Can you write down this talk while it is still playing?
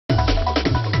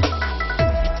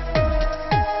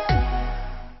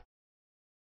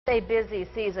A busy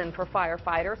season for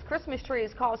firefighters. Christmas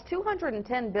trees cause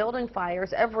 210 building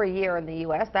fires every year in the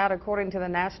U.S. That according to the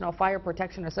National Fire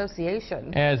Protection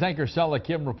Association. As anchor Stella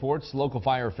Kim reports, local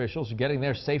fire officials are getting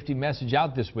their safety message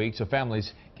out this week so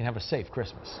families can have a safe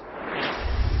Christmas.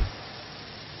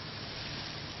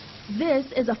 This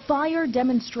is a fire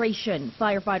demonstration.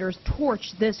 Firefighters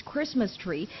torched this Christmas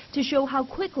tree to show how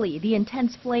quickly the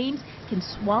intense flames can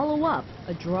swallow up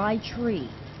a dry tree.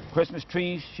 Christmas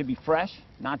trees should be fresh,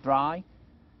 not dry.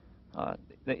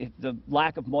 The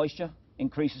lack of moisture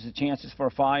increases the chances for a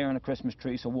fire in a Christmas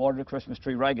tree, so water the Christmas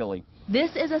tree regularly.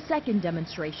 This is a second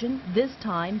demonstration. This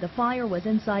time, the fire was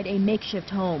inside a makeshift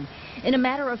home. In a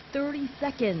matter of 30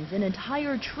 seconds, an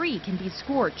entire tree can be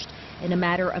scorched. In a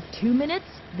matter of 2 minutes,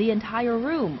 the entire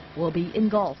room will be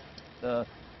engulfed. The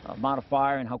amount of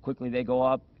fire and how quickly they go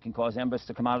up can cause embers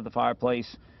to come out of the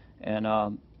fireplace and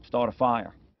start a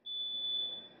fire.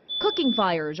 Cooking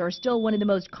fires are still one of the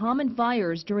most common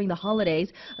fires during the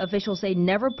holidays. Officials say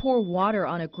never pour water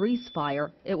on a grease fire.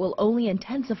 It will only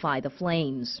intensify the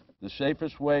flames. The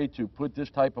safest way to put this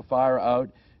type of fire out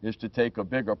is to take a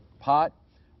bigger pot,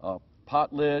 a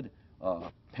pot lid,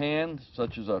 a pan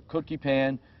such as a cookie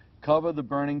pan, cover the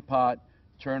burning pot,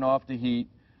 turn off the heat,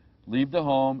 leave the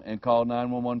home, and call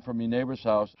 911 from your neighbor's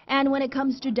house. And when it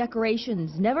comes to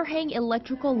decorations, never hang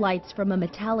electrical lights from a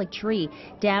metallic tree.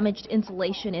 Damaged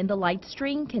insulation in the light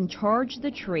string can charge the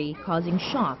tree, causing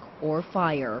shock or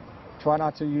fire. Try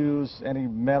not to use any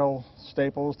metal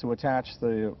staples to attach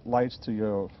the lights to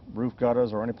your roof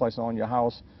gutters or any place on your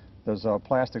house. There's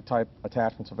plastic type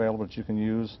attachments available that you can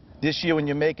use. This year when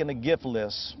you're making a gift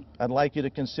list, I'd like you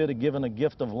to consider giving a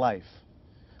gift of life.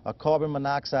 A carbon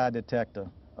monoxide detector,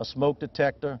 a smoke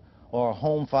detector, or a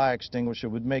home fire extinguisher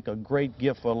would make a great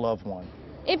gift for a loved one.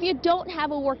 If you don't have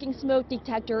a working smoke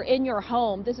detector in your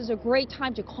home, this is a great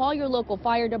time to call your local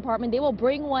fire department. They will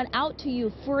bring one out to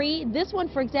you free. This one,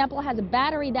 for example, has a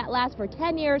battery that lasts for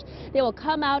 10 years. They will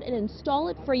come out and install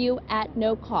it for you at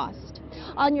no cost.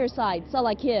 On your side,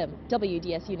 Stella Kim,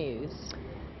 WDSU News.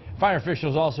 Fire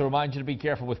officials also remind you to be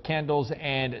careful with candles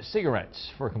and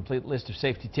cigarettes. For a complete list of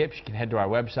safety tips, you can head to our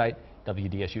website,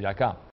 WDSU.com.